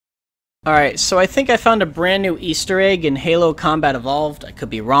Alright, so I think I found a brand new Easter egg in Halo Combat Evolved. I could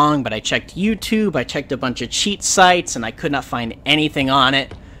be wrong, but I checked YouTube, I checked a bunch of cheat sites, and I could not find anything on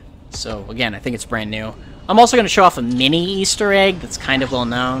it. So, again, I think it's brand new. I'm also going to show off a mini Easter egg that's kind of well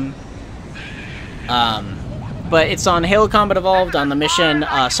known. But it's on Halo Combat Evolved on the mission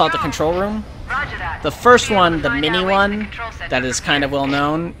Assault the Control Room. The first one, the mini one, that is kind of well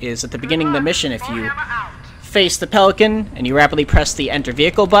known, is at the beginning of the mission. If you face the Pelican and you rapidly press the Enter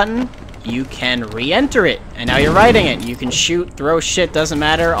Vehicle button, you can re-enter it, and now you're riding it. You can shoot, throw shit, doesn't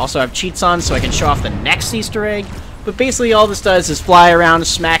matter. Also I have cheats on so I can show off the next Easter egg. But basically all this does is fly around,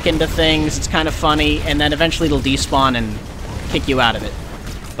 smack into things, it's kind of funny, and then eventually it'll despawn and kick you out of it.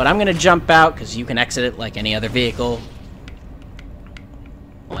 But I'm gonna jump out, because you can exit it like any other vehicle.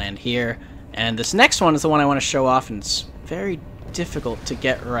 Land here. And this next one is the one I want to show off, and it's very difficult to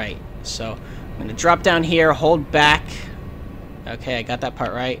get right. So I'm gonna drop down here, hold back. Okay, I got that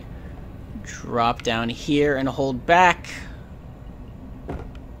part right. Drop down here and hold back.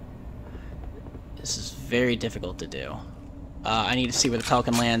 This is very difficult to do. I need to see where the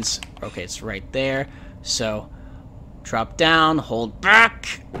Pelican lands. Okay, it's right there. So, drop down, hold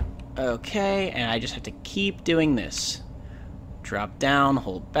back. Okay, and I just have to keep doing this. Drop down,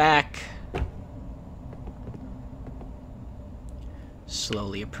 hold back.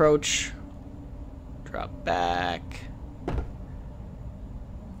 Slowly approach. Drop back.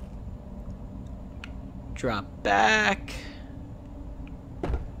 Drop back.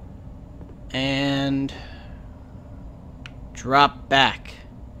 And drop back.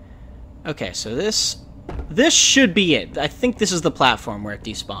 Okay, so this should be it. I think this is the platform where it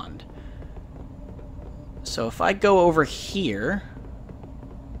despawned. So if I go over here,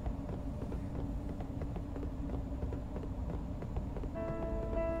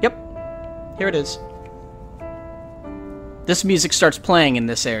 yep, here it is. This music starts playing in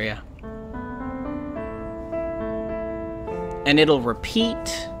this area. And it'll repeat.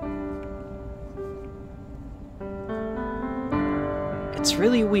 It's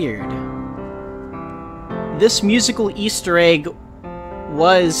really weird. This musical Easter egg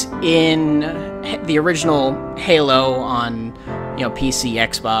was in the original Halo on, PC,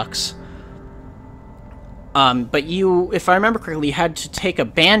 Xbox. But you, if I remember correctly, you had to take a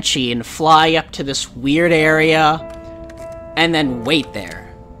Banshee and fly up to this weird area and then wait there.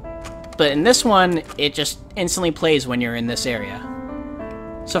 But in this one, it just instantly plays when you're in this area.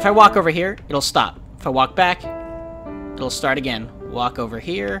 So if I walk over here, it'll stop. If I walk back, it'll start again. Walk over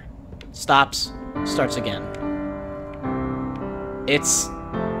here, stops, starts again. It's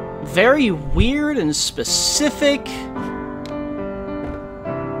very weird and specific.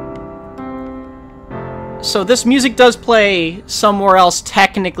 So this music does play somewhere else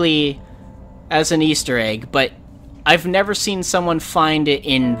technically as an Easter egg, but I've never seen someone find it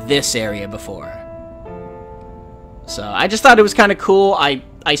in this area before. So I just thought it was kind of cool. I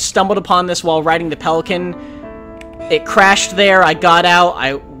stumbled upon this while riding the Pelican. It crashed there, I got out,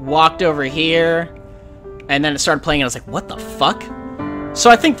 I walked over here, and then it started playing and I was like, what the fuck? So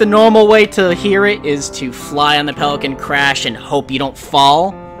I think the normal way to hear it is to fly on the Pelican, crash, and hope you don't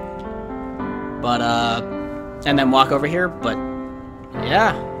fall. But, and then walk over here, but,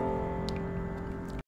 yeah.